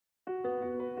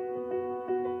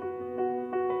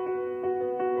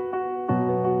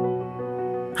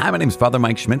Hi, my name is Father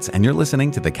Mike Schmitz, and you're listening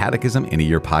to the Catechism in a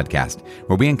Year podcast,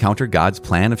 where we encounter God's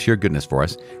plan of sheer goodness for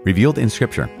us, revealed in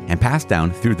Scripture, and passed down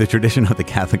through the tradition of the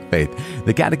Catholic faith.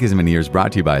 The Catechism in a Year is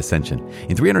brought to you by Ascension.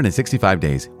 In 365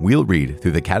 days, we'll read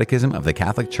through the Catechism of the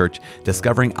Catholic Church,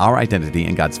 discovering our identity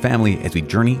in God's family as we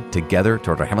journey together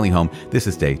toward our heavenly home. This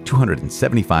is day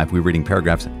 275. We're reading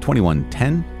paragraphs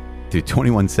 2110 through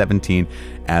 2117.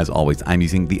 As always, I'm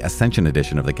using the Ascension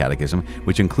edition of the Catechism,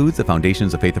 which includes the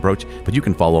Foundations of Faith approach, but you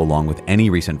can follow along with any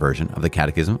recent version of the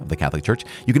Catechism of the Catholic Church.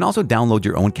 You can also download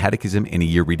your own Catechism in a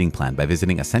Year reading plan by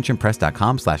visiting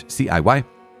ascensionpress.com/CIY.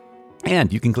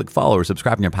 And you can click follow or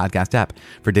subscribe in your podcast app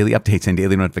for daily updates and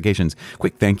daily notifications.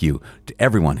 Quick thank you to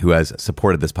everyone who has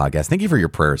supported this podcast. Thank you for your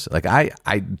prayers.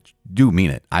 I do mean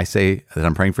it. I say that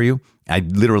I'm praying for you. I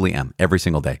literally am every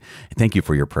single day. Thank you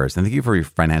for your prayers. And thank you for your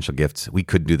financial gifts. We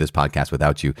couldn't do this podcast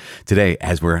without you. Today,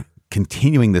 as we're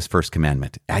continuing this first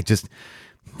commandment,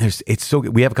 it's so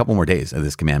good. We have a couple more days of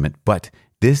this commandment, but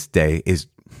this day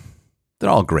they're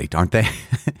all great, aren't they?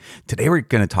 Today, we're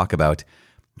going to talk about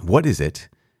what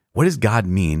does God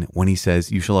mean when he says,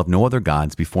 "You shall have no other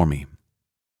gods before me"?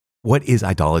 What is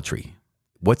idolatry?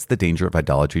 What's the danger of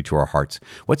idolatry to our hearts?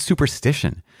 What's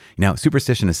superstition? Now,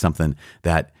 superstition is something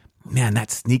that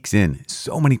sneaks in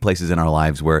so many places in our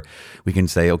lives where we can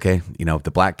say, okay,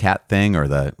 the black cat thing or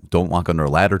the don't walk under a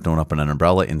ladder, don't open an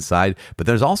umbrella inside. But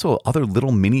there's also other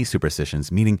little mini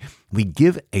superstitions, meaning we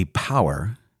give a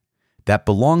power that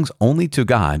belongs only to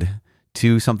God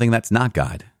to something that's not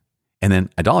God. And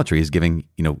then idolatry is giving,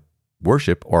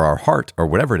 worship or our heart or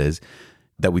whatever it is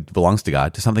that belongs to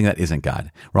God to something that isn't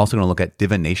God. We're also going to look at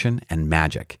divination and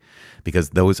magic, because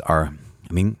those are,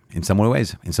 in some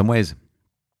ways,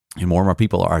 and more and more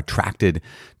people are attracted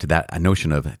to that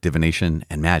notion of divination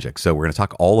and magic. So we're going to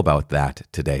talk all about that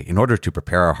today in order to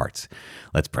prepare our hearts.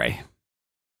 Let's pray.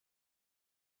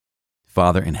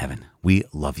 Father in heaven, we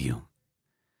love you.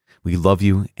 We love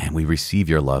you and we receive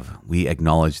your love. We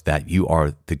acknowledge that you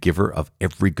are the giver of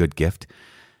every good gift.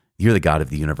 You're the God of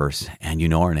the universe and you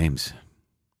know our names.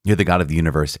 You're the God of the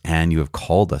universe and you have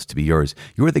called us to be yours.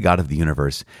 You are the God of the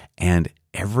universe and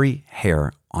every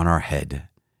hair on our head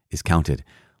is counted.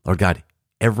 Lord God,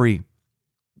 every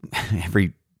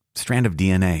strand of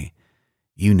DNA,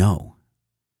 you know.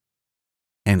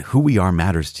 And who we are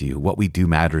matters to you. What we do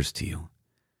matters to you.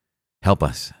 Help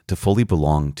us to fully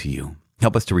belong to you.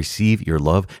 Help us to receive your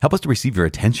love. Help us to receive your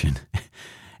attention.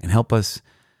 And help us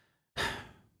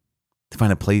to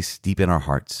find a place deep in our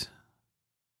hearts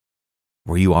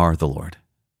where you are the Lord.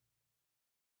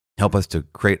 Help us to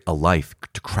create a life,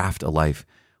 to craft a life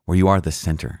where you are the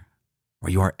center,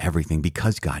 where you are everything,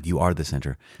 because God, you are the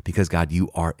center, because God,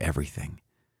 you are everything.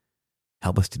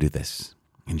 Help us to do this.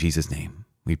 In Jesus' name,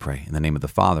 we pray. In the name of the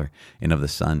Father, and of the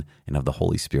Son, and of the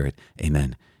Holy Spirit.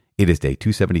 Amen. It is day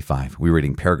 275. We're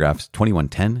reading paragraphs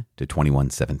 2110 to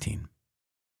 2117.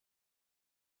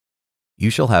 You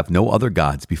shall have no other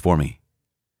gods before me.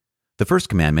 The first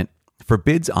commandment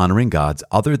forbids honoring gods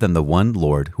other than the one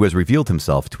Lord who has revealed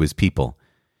himself to his people.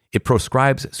 It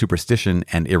proscribes superstition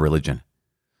and irreligion.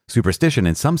 Superstition,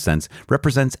 in some sense,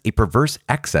 represents a perverse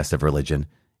excess of religion.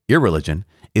 Irreligion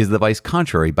is the vice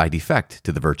contrary by defect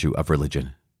to the virtue of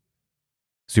religion.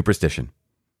 Superstition.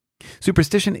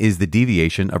 Superstition is the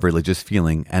deviation of religious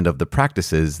feeling and of the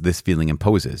practices this feeling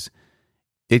imposes.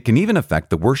 It can even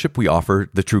affect the worship we offer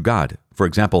the true God. For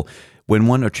example, when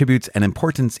one attributes an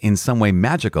importance in some way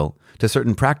magical to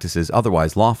certain practices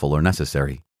otherwise lawful or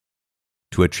necessary.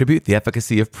 To attribute the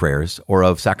efficacy of prayers or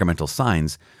of sacramental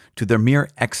signs to their mere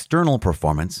external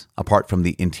performance, apart from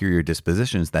the interior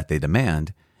dispositions that they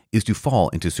demand, is to fall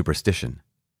into superstition.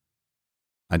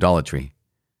 Idolatry.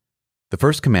 The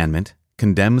first commandment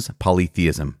condemns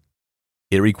polytheism.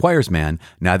 It requires man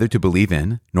neither to believe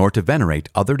in nor to venerate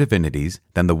other divinities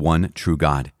than the one true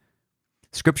God.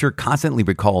 Scripture constantly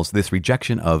recalls this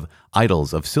rejection of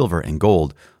idols of silver and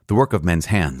gold, the work of men's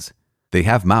hands. They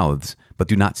have mouths, but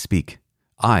do not speak,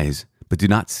 eyes, but do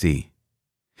not see.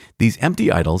 These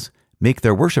empty idols make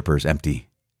their worshippers empty.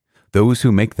 Those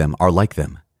who make them are like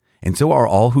them, and so are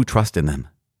all who trust in them.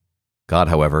 God,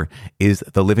 however, is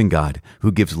the living God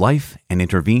who gives life and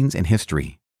intervenes in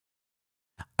history.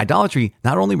 Idolatry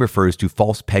not only refers to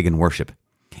false pagan worship,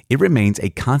 it remains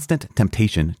a constant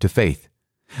temptation to faith.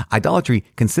 Idolatry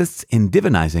consists in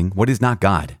divinizing what is not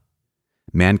God.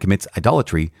 Man commits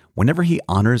idolatry whenever he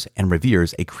honors and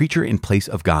reveres a creature in place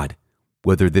of God,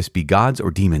 whether this be gods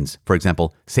or demons, for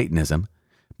example, Satanism,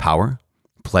 power,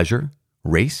 pleasure,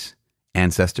 race,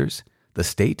 ancestors, the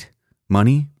state,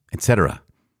 money, etc.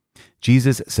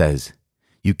 Jesus says,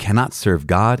 "You cannot serve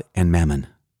God and mammon."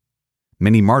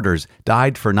 Many martyrs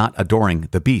died for not adoring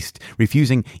the beast,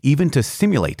 refusing even to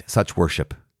simulate such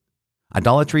worship.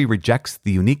 Idolatry rejects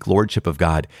the unique lordship of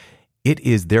God. It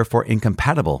is therefore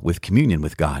incompatible with communion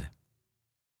with God.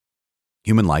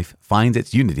 Human life finds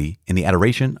its unity in the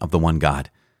adoration of the one God.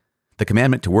 The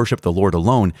commandment to worship the Lord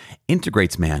alone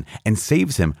integrates man and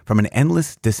saves him from an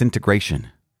endless disintegration.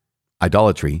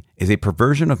 Idolatry is a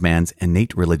perversion of man's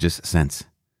innate religious sense.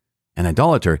 An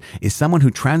idolater is someone who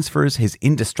transfers his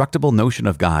indestructible notion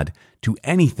of God to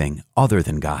anything other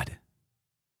than God.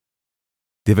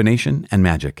 Divination and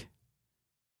magic.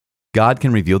 God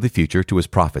can reveal the future to his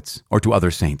prophets or to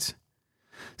other saints.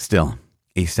 Still,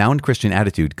 a sound Christian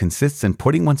attitude consists in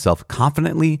putting oneself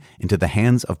confidently into the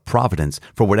hands of providence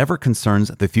for whatever concerns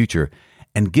the future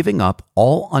and giving up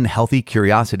all unhealthy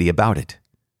curiosity about it.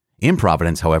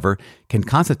 Improvidence, however, can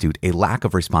constitute a lack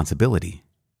of responsibility.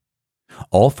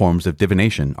 All forms of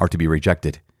divination are to be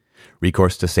rejected.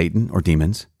 Recourse to Satan or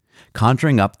demons,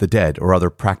 conjuring up the dead or other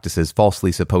practices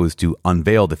falsely supposed to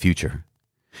unveil the future,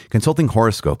 consulting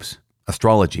horoscopes,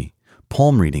 astrology,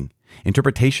 palm reading,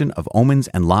 interpretation of omens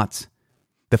and lots,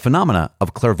 the phenomena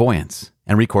of clairvoyance,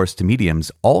 and recourse to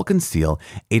mediums all conceal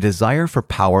a desire for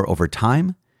power over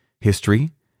time,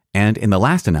 history, and, in the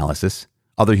last analysis,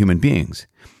 other human beings,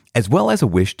 as well as a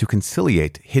wish to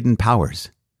conciliate hidden powers.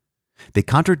 They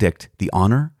contradict the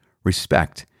honor,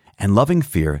 respect, and loving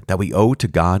fear that we owe to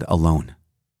God alone.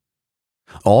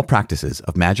 All practices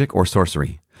of magic or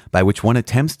sorcery, by which one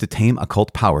attempts to tame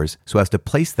occult powers so as to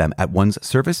place them at one's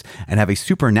service and have a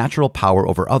supernatural power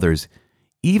over others,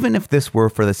 even if this were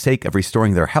for the sake of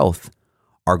restoring their health,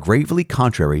 are gravely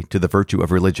contrary to the virtue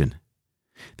of religion.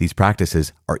 These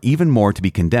practices are even more to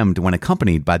be condemned when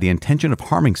accompanied by the intention of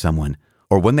harming someone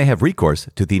or when they have recourse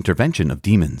to the intervention of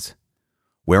demons.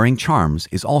 Wearing charms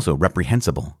is also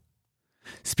reprehensible.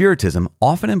 Spiritism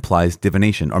often implies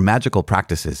divination or magical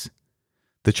practices.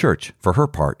 The Church, for her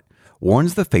part,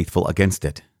 warns the faithful against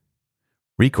it.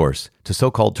 Recourse to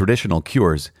so-called traditional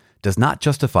cures does not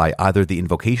justify either the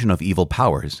invocation of evil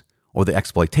powers or the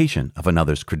exploitation of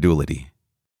another's credulity.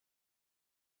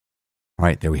 All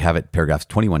right, there we have it, paragraphs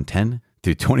 2110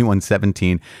 to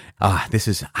 2117. I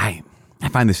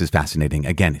find this is fascinating.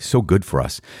 Again, so good for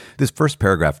us. This first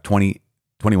paragraph,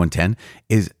 2110,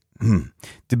 is,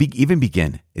 even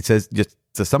begin, it says, just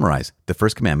to summarize, the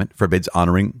first commandment forbids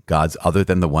honoring gods other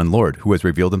than the one Lord who has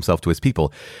revealed himself to his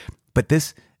people. But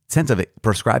this sense of it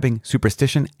prescribing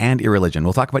superstition and irreligion.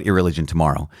 We'll talk about irreligion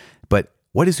tomorrow. But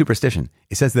what is superstition?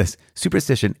 It says this: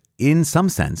 superstition, in some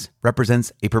sense,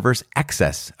 represents a perverse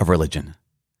excess of religion.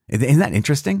 Isn't that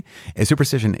interesting? A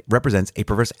superstition represents a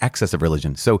perverse excess of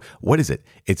religion. So what is it?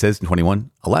 It says in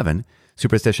 21:11,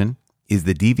 superstition is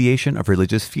the deviation of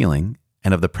religious feeling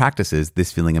and of the practices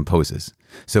this feeling imposes.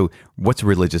 So what's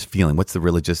religious feeling? What's the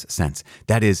religious sense?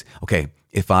 That is, okay,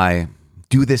 if I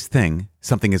do this thing,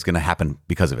 something is going to happen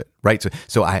because of it, right?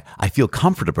 So I feel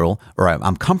comfortable, or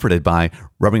I'm comforted by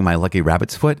rubbing my lucky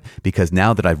rabbit's foot, because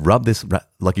now that I've rubbed this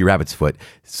lucky rabbit's foot,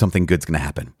 something good's going to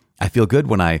happen. I feel good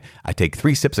when I take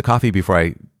 3 sips of coffee before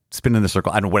I spin in the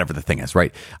circle. I don't know, whatever the thing is,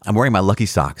 right? I'm wearing my lucky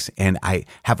socks, and I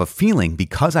have a feeling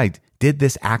because I did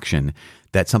this action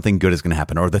that something good is going to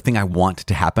happen, or the thing I want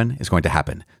to happen is going to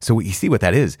happen. So you see what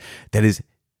that is? That is,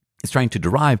 it's trying to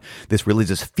derive this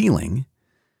religious feeling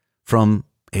from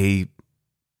a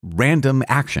random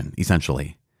action,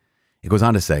 essentially. It goes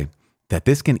on to say that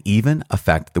this can even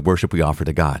affect the worship we offer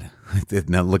to God.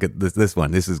 Now look at this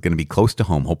one. This is going to be close to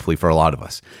home, hopefully, for a lot of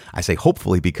us. I say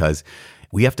hopefully because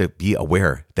we have to be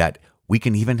aware that we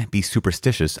can even be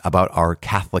superstitious about our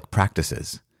Catholic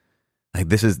practices. Like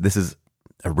this is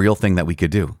a real thing that we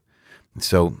could do.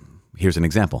 So here's an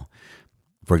example.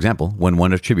 For example, when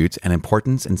one attributes an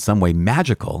importance in some way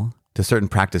magical to certain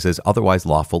practices otherwise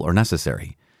lawful or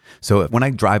necessary. So when I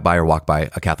drive by or walk by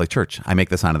a Catholic church, I make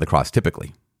the sign of the cross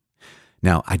typically.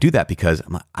 Now, I do that because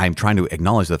I'm trying to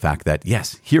acknowledge the fact that,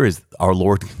 yes, here is our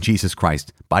Lord Jesus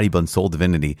Christ, body, blood, soul,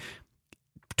 divinity,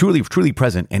 truly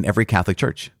present in every Catholic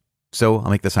church. So I'll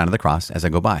make the sign of the cross as I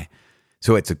go by.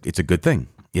 So it's a good thing.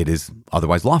 It is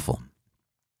otherwise lawful.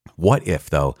 What if,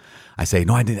 though, I say,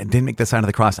 no, I didn't make the sign of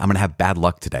the cross. I'm going to have bad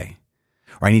luck today.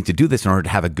 Or I need to do this in order to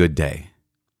have a good day.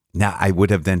 Now, I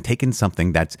would have then taken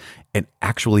something that's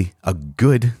actually a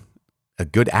good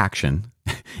action.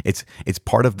 It's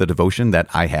part of the devotion that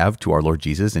I have to our Lord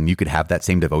Jesus, and you could have that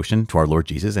same devotion to our Lord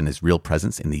Jesus and his real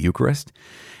presence in the Eucharist,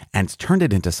 and it's turned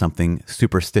it into something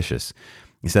superstitious.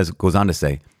 It goes on to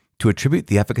say, to attribute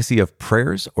the efficacy of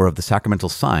prayers or of the sacramental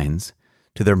signs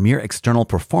to their mere external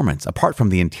performance, apart from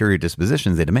the interior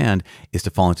dispositions they demand, is to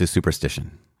fall into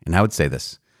superstition. And I would say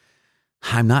this: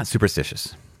 I'm not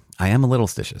superstitious. I am a little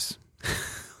stitious.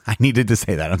 I needed to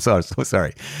say that. I'm so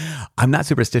sorry. I'm not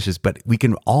superstitious, but we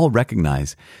can all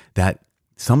recognize that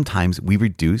sometimes we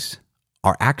reduce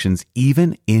our actions,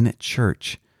 even in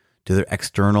church, to their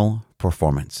external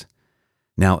performance.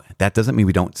 Now, that doesn't mean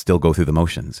we don't still go through the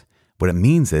motions. What it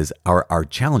means is our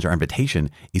challenge, our invitation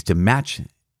is to match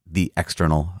the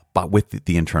external but with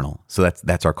the internal. So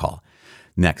that's our call.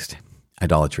 Next,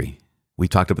 idolatry. We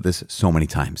talked about this so many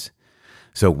times.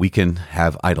 So we can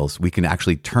have idols. We can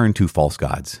actually turn to false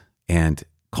gods and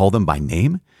call them by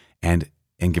name and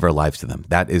give our lives to them.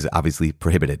 That is obviously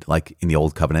prohibited, like in the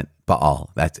Old Covenant, Baal.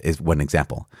 That is one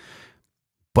example.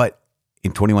 But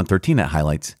in 21:13, it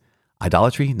highlights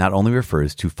idolatry not only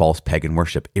refers to false pagan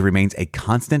worship, it remains a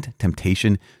constant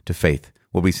temptation to faith.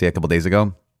 What did we say a couple days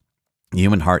ago? The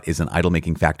human heart is an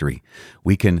idol-making factory.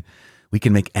 We can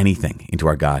make anything into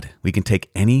our God. We can take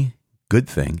any good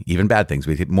thing, even bad things.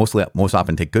 We most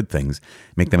often take good things,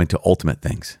 make them into ultimate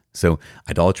things. So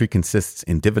idolatry consists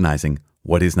in divinizing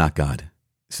what is not God.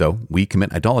 So we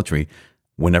commit idolatry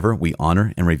whenever we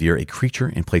honor and revere a creature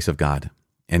in place of God.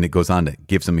 And it goes on to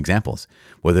give some examples,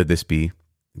 whether this be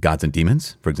gods and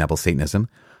demons, for example, Satanism,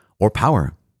 or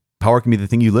power. Power can be the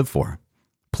thing you live for.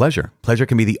 Pleasure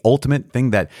can be the ultimate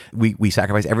thing that we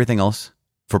sacrifice everything else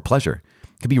for pleasure.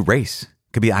 It could be race.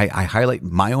 It could be I highlight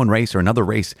my own race or another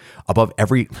race above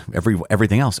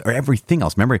everything else or everything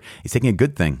else. Remember, it's taking a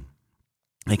good thing,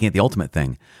 making it the ultimate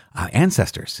thing.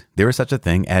 Ancestors. There is such a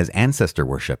thing as ancestor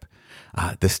worship.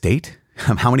 The state.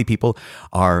 How many people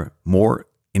are more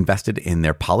invested in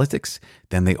their politics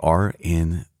than they are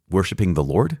in worshiping the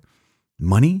Lord?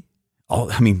 Money.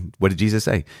 What did Jesus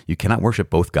say? You cannot worship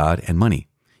both God and money.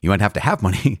 You might have to have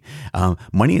money.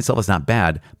 Money itself is not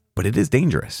bad, but it is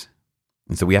dangerous.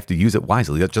 And so we have to use it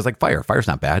wisely. Just like fire. Fire's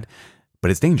not bad, but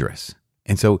it's dangerous.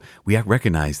 And so we have to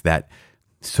recognize that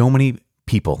so many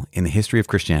people in the history of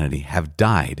Christianity have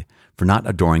died for not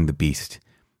adoring the beast,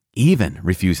 even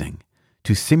refusing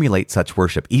to simulate such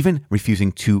worship, even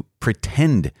refusing to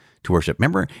pretend to worship.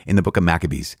 Remember in the book of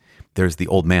Maccabees, there's the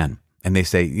old man. And they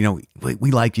say, we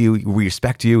like you, we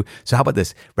respect you. So how about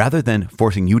this? Rather than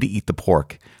forcing you to eat the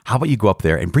pork, how about you go up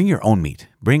there and bring your own meat?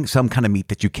 Bring some kind of meat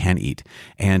that you can eat.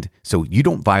 And so you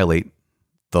don't violate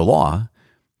the law,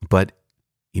 but,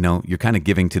 you're kind of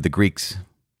giving to the Greeks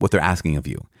what they're asking of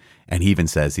you. And he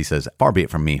says, far be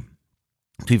it from me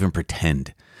to even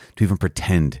pretend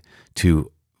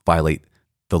to violate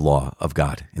the law of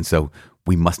God. And so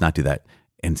we must not do that.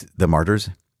 And the martyrs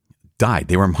died.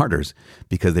 They were martyrs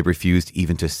because they refused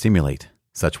even to simulate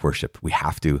such worship. We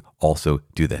have to also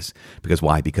do this. Because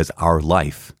why? Because our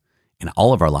life and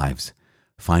all of our lives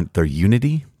find their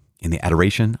unity in the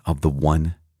adoration of the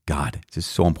one God. This is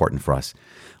so important for us.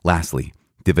 Lastly,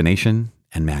 divination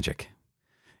and magic.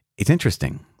 It's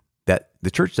interesting that the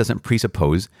church doesn't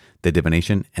presuppose that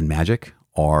divination and magic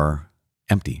are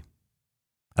empty.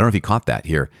 I don't know if you caught that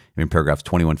here in paragraphs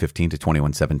 21:15 to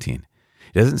 21:17.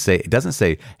 It doesn't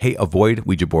say, hey, avoid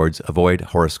Ouija boards, avoid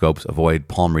horoscopes, avoid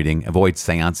palm reading, avoid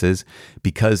seances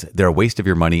because they're a waste of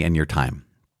your money and your time.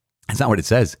 That's not what it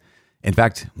says. In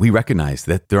fact, we recognize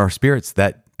that there are spirits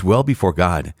that dwell before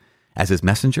God as his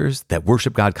messengers that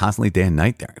worship God constantly day and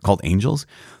night. They're called angels.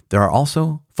 There are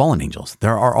also fallen angels.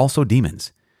 There are also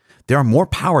demons. There are more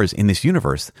powers in this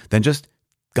universe than just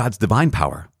God's divine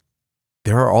power.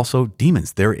 There are also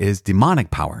demons. There is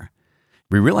demonic power.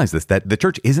 We realize this, that the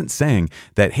church isn't saying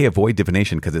that, hey, avoid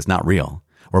divination because it's not real,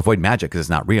 or avoid magic because it's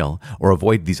not real, or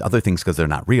avoid these other things because they're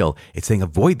not real. It's saying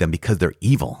avoid them because they're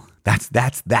evil. That's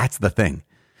the thing.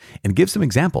 And give some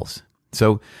examples.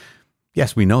 So,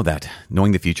 yes, we know that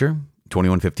knowing the future,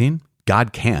 21:15,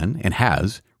 God can and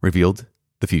has revealed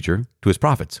the future to his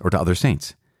prophets or to other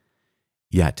saints.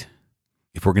 Yet,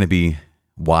 if we're going to be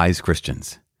wise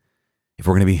Christians, if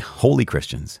we're going to be holy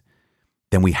Christians,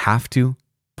 then we have to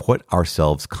put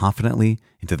ourselves confidently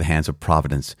into the hands of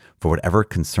providence for whatever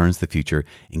concerns the future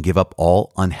and give up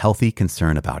all unhealthy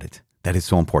concern about it. That is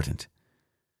so important.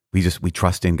 We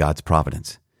trust in God's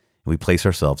providence and we place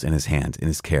ourselves in his hands, in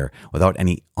his care, without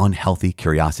any unhealthy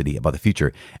curiosity about the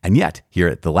future. And yet, here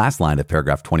at the last line of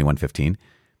paragraph 21:15,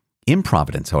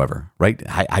 improvidence, however, right?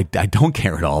 I don't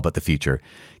care at all about the future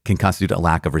can constitute a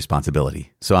lack of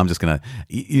responsibility. So I'm just going to,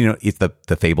 it's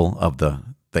the fable of the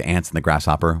ants and the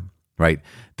grasshopper, right?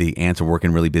 The ants are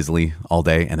working really busily all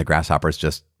day and the grasshoppers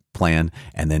just playing.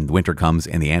 And then winter comes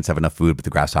and the ants have enough food, but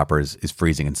the grasshopper is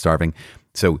freezing and starving.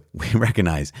 So we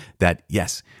recognize that,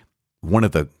 yes, one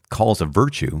of the calls of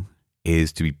virtue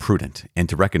is to be prudent and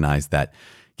to recognize that,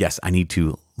 yes, I need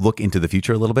to look into the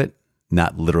future a little bit,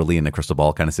 not literally in a crystal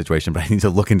ball kind of situation, but I need to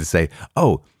look into say,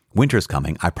 oh, winter's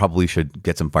coming. I probably should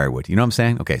get some firewood. You know what I'm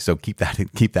saying? Okay, so keep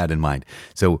that in mind.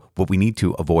 So what we need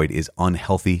to avoid is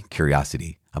unhealthy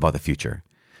curiosity about the future.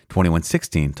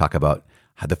 21:16 talk about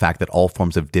the fact that all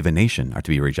forms of divination are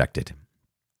to be rejected,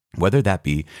 whether that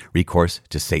be recourse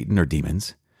to Satan or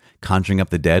demons, conjuring up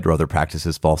the dead or other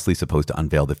practices falsely supposed to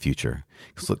unveil the future,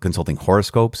 consulting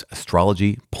horoscopes,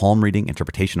 astrology, palm reading,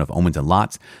 interpretation of omens and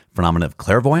lots, phenomena of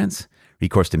clairvoyance,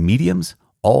 recourse to mediums,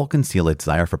 all conceal a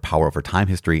desire for power over time,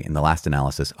 history, and the last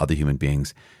analysis, other human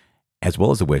beings, as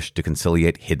well as a wish to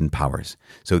conciliate hidden powers.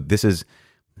 So this is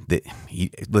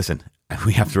listen,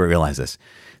 we have to realize this,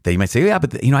 that you might say, yeah,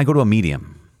 but I go to a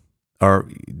medium. Or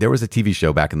there was a TV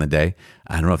show back in the day.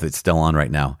 I don't know if it's still on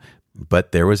right now,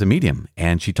 but there was a medium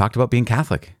and she talked about being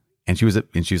Catholic. And she was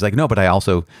like, no, but I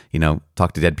also,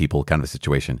 talk to dead people kind of a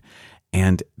situation.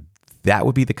 And that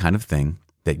would be the kind of thing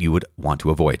that you would want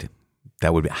to avoid.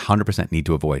 That would 100% need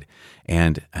to avoid.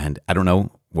 And I don't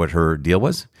know what her deal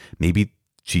was. Maybe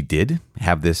she did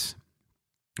have this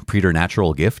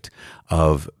preternatural gift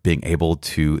of being able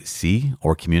to see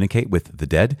or communicate with the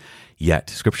dead, yet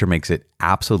Scripture makes it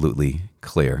absolutely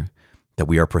clear that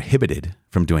we are prohibited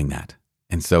from doing that.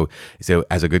 And so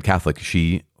as a good Catholic,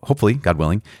 she hopefully, God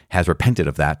willing, has repented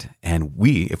of that. And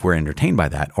we, if we're entertained by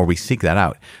that or we seek that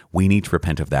out, we need to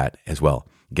repent of that as well.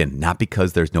 Again, not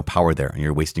because there's no power there and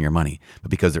you're wasting your money,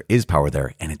 but because there is power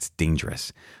there and it's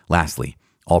dangerous. Lastly,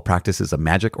 all practices of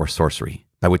magic or sorcery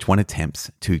by which one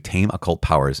attempts to tame occult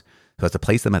powers so as to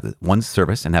place them at one's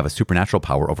service and have a supernatural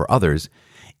power over others,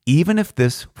 even if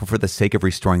this were for the sake of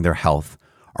restoring their health,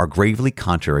 are gravely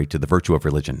contrary to the virtue of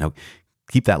religion. Now,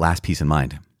 keep that last piece in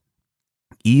mind.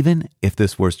 Even if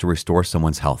this was to restore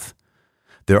someone's health,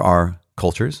 there are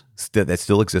cultures that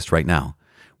still exist right now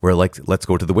where, like, let's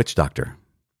go to the witch doctor.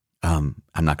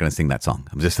 I'm not going to sing that song.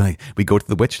 I'm just like, we go to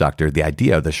the witch doctor, the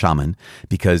idea of the shaman,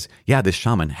 because this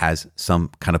shaman has some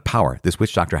kind of power. This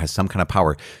witch doctor has some kind of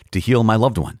power to heal my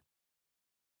loved one.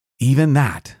 Even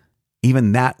that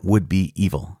would be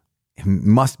evil. It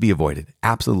must be avoided.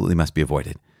 Absolutely must be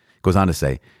avoided. It goes on to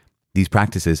say, these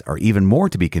practices are even more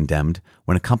to be condemned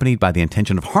when accompanied by the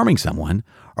intention of harming someone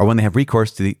or when they have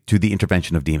recourse to the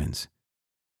intervention of demons.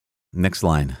 Next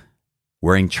line,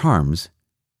 wearing charms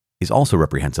is also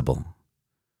reprehensible.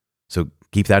 So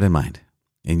keep that in mind.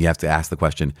 And you have to ask the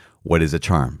question, what is a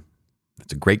charm?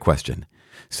 That's a great question.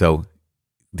 So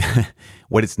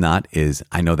what it's not is,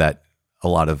 I know that a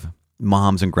lot of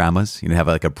moms and grandmas, have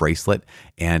like a bracelet,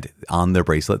 and on their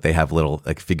bracelet, they have little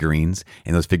like figurines,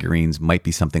 and those figurines might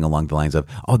be something along the lines of,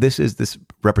 oh, this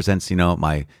represents,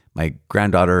 my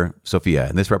granddaughter, Sophia,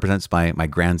 and this represents my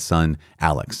grandson,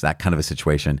 Alex, that kind of a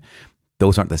situation.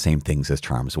 Those aren't the same things as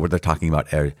charms. What they're talking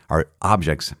about are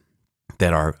objects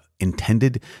that are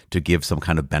intended to give some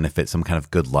kind of benefit, some kind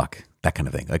of good luck, that kind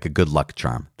of thing, like a good luck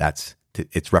charm.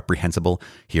 It's reprehensible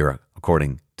here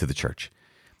according to the church.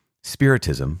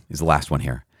 Spiritism is the last one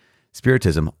here.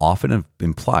 Spiritism often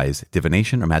implies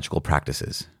divination or magical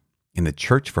practices, and the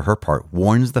church, for her part,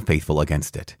 warns the faithful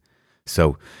against it.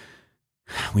 So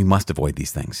we must avoid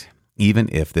these things. Even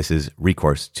if this is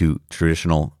recourse to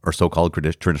traditional or so-called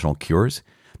traditional cures,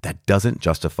 that doesn't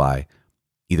justify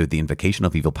either the invocation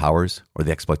of evil powers or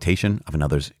the exploitation of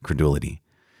another's credulity.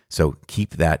 So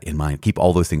keep that in mind. Keep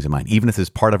all those things in mind. Even if it's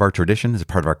part of our tradition, as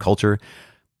part of our culture,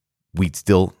 we'd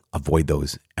still avoid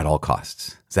those at all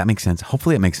costs. Does that make sense?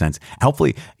 Hopefully it makes sense.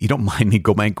 Hopefully you don't mind me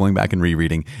going back and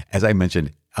rereading. As I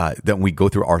mentioned, that when we go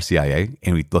through RCIA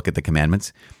and we look at the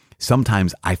commandments,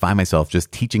 sometimes I find myself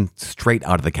just teaching straight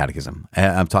out of the Catechism.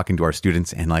 I'm talking to our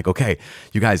students and like, okay,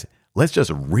 you guys, let's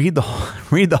just read the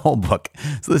whole book.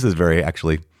 So this is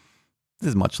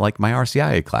much like my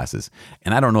RCIA classes.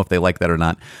 And I don't know if they like that or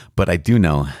not, but I do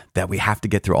know that we have to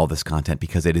get through all this content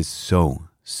because it is so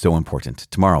important.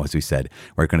 Tomorrow, as we said,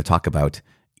 we're going to talk about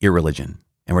irreligion.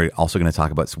 And we're also going to talk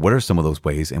about what are some of those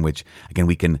ways in which, again,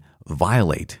 we can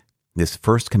violate this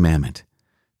first commandment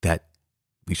that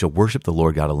we shall worship the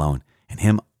Lord God alone, and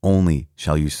him only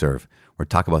shall you serve. We're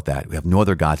talk about that. We have no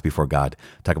other gods before God.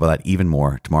 Talk about that even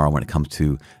more tomorrow when it comes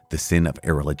to the sin of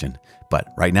irreligion. But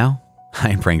right now, I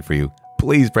am praying for you.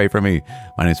 Please pray for me.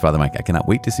 My name is Father Mike. I cannot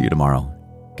wait to see you tomorrow.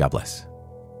 God bless.